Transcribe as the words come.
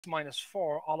minus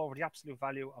 4 all over the absolute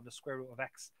value of the square root of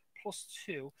x plus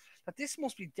 2, that this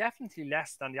must be definitely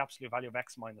less than the absolute value of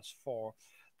x minus 4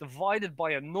 divided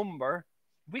by a number.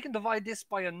 We can divide this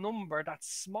by a number that's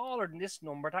smaller than this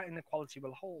number, that inequality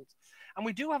will hold. And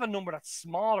we do have a number that's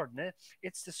smaller than it.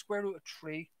 It's the square root of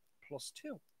 3 plus 2.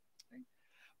 Okay?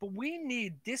 But we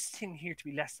need this thing here to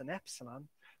be less than epsilon.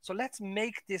 So let's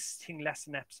make this thing less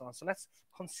than epsilon. So let's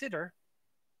consider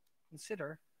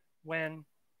when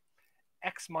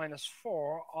x minus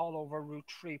 4 all over root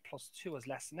 3 plus 2 is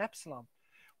less than epsilon.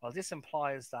 Well, this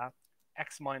implies that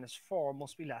x minus 4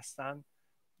 must be less than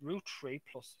root 3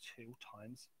 plus 2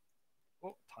 times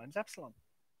epsilon.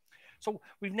 So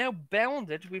we've now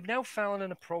bounded, we've now found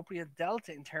an appropriate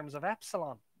delta in terms of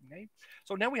epsilon. Okay?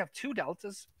 So now we have two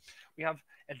deltas. We have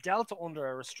a delta under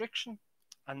a restriction,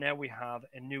 and now we have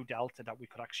a new delta that we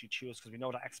could actually choose because we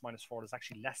know that x minus 4 is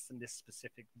actually less than this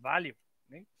specific value.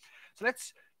 Okay? So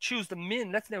let's choose the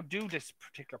min. Let's now do this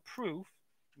particular proof.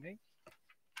 Okay?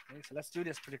 Okay, so let's do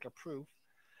this particular proof.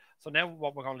 So now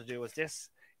what we're going to do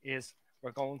is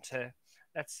we're going to,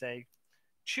 let's say,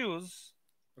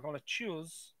 we're going to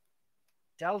choose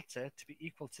delta to be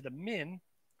equal to the min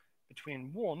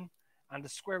between 1 and the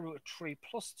square root of 3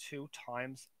 plus 2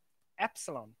 times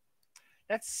epsilon.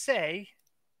 Let's say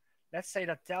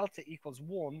that delta equals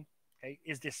 1, okay,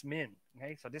 is this min.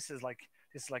 Okay, so this is like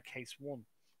case 1.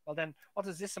 Well, then what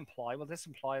does this imply? Well, this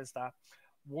implies that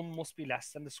 1 must be less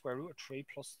than the square root of 3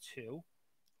 plus 2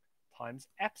 times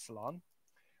epsilon,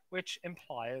 which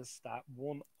implies that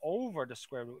 1 over the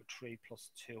square root of 3 plus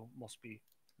 2 must be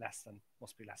less than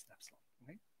epsilon.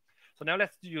 Okay? So now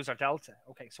let's use our delta.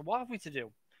 Okay, so what have we to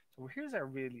do? So here's our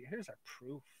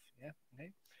proof. Yeah.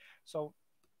 Okay. So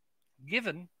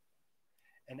given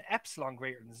an epsilon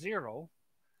greater than 0,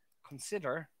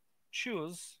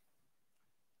 choose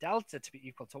delta to be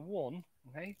equal to 1.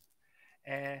 Okay.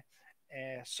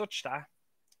 Such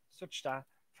that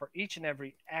for each and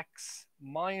every x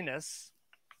minus,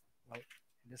 well,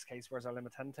 in this case, where's our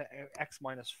limit 10 to x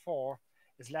minus 4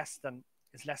 is less than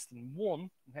 1,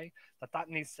 okay, that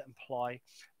needs to imply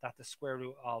that the square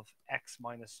root of x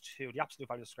minus 2, the absolute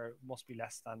value of the square root, must be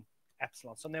less than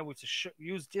epsilon. So now we have to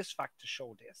use this fact to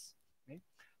show this. Okay?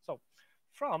 So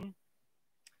from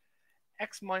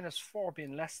x minus 4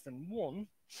 being less than 1,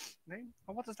 okay,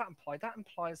 well, what does that imply? That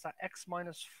implies that x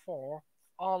minus 4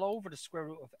 all over the square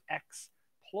root of x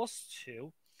plus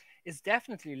 2 is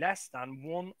definitely less than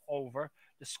 1 over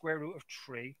the square root of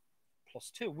 3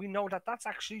 plus 2. We know that that's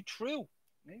actually true,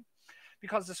 okay?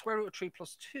 Because the square root of 3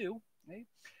 plus 2, okay,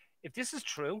 if this is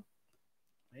true,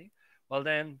 okay, well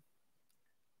then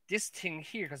this thing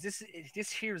here, because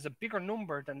this here is a bigger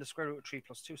number than the square root of 3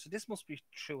 plus 2, so this must be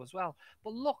true as well.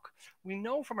 But look, we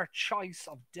know from our choice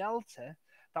of delta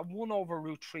that 1 over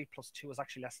root 3 plus 2 is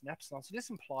actually less than epsilon. So this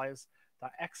implies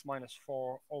that x minus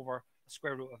 4 over the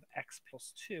square root of x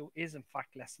plus 2 is in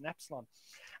fact less than epsilon.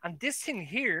 And this thing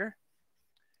here,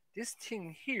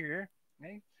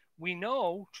 okay, we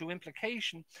know through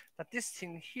implication that this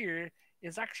thing here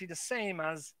is actually the same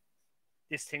as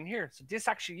this thing here. So this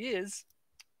actually is,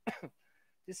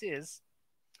 this is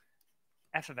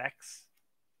f of x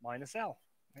minus L.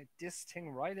 Right? This thing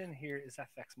right in here is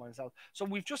fx minus L. So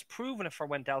we've just proven it for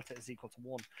when delta is equal to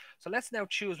 1. So let's now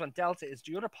choose when delta is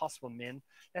the other possible min.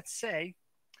 Let's say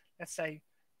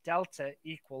delta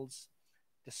equals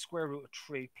the square root of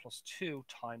 3 plus 2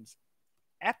 times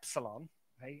epsilon,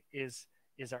 okay, is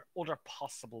our other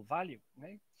possible value.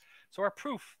 Okay? So our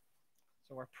proof.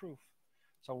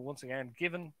 So once again,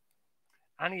 given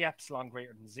any epsilon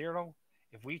greater than 0,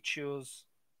 if we choose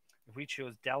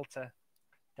delta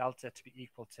to be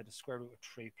equal to the square root of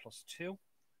 3 plus 2,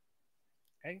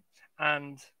 okay,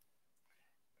 and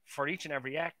for each and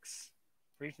every x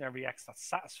that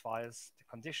satisfies the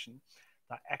condition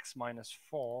that x minus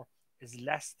 4 is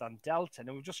less than delta.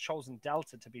 Now we've just chosen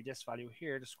delta to be this value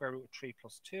here, the square root of 3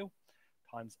 plus 2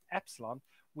 times epsilon.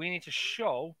 We need to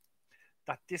show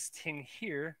that this thing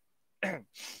here,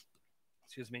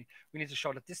 excuse me, we need to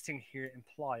show that this thing here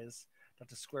implies that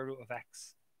the square root of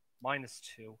x minus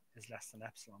 2 is less than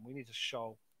epsilon. We need to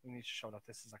show that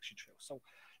this is actually true. So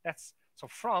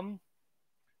from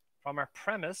our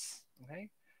premise, okay,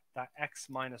 that x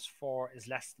minus 4 is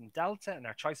less than delta, and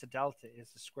our choice of delta is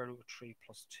the square root of 3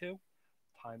 plus 2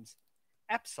 times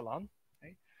epsilon,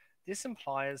 okay, this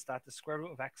implies that the square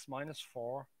root of x minus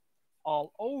 4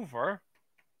 all over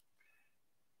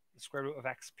the square root of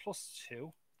x plus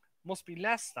 2 must be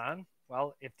less than,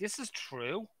 well, if this is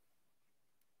true,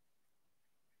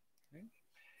 okay,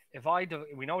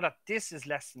 we know that this is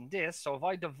less than this, so if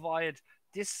I divide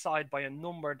this side by a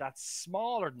number that's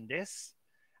smaller than this,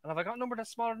 And have I got a number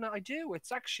that's smaller than it? I do.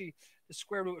 It's actually the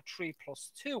square root of 3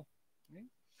 plus 2.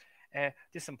 Okay?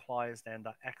 This implies then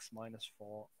that x minus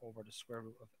 4 over the square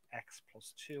root of x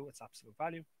plus 2, its absolute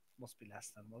value, must be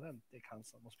less than, well then they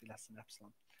cancel, must be less than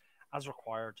epsilon, as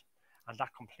required. And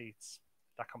that completes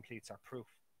our proof.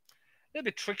 A little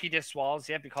bit tricky this was,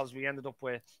 yeah, because we ended up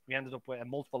with a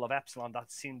multiple of epsilon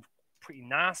that seemed pretty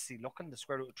nasty looking, the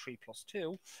square root of 3 plus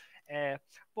 2.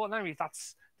 But anyway,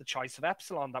 that's the choice of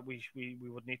epsilon that we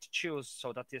would need to choose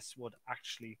so that this would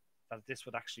actually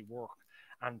work.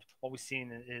 And what we've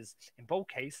seen is in both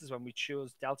cases, when we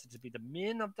choose delta to be the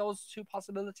min of those two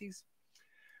possibilities,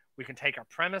 we can take our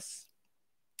premise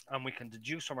and we can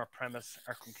deduce from our premise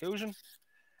our conclusion.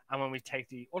 And when we take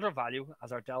the other value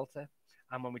as our delta,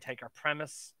 and when we take our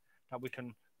premise, that we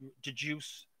can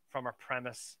deduce from our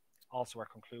premise also our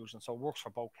conclusion. So it works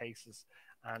for both cases,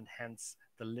 and hence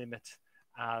the limit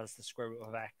as the square root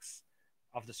of x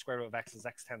as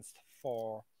x tends to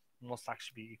 4 must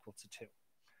actually be equal to 2.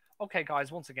 Okay,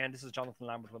 guys, once again, this is Jonathan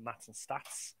Lambert with Maths and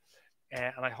Stats,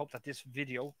 and I hope that this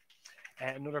video,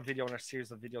 another video in our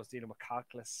series of videos dealing with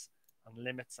calculus and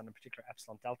limits, and in particular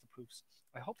epsilon delta proofs,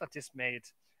 I hope that this made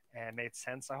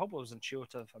sense. I hope it was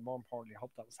intuitive, and more importantly, I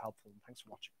hope that was helpful. And thanks for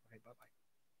watching. Okay, bye-bye.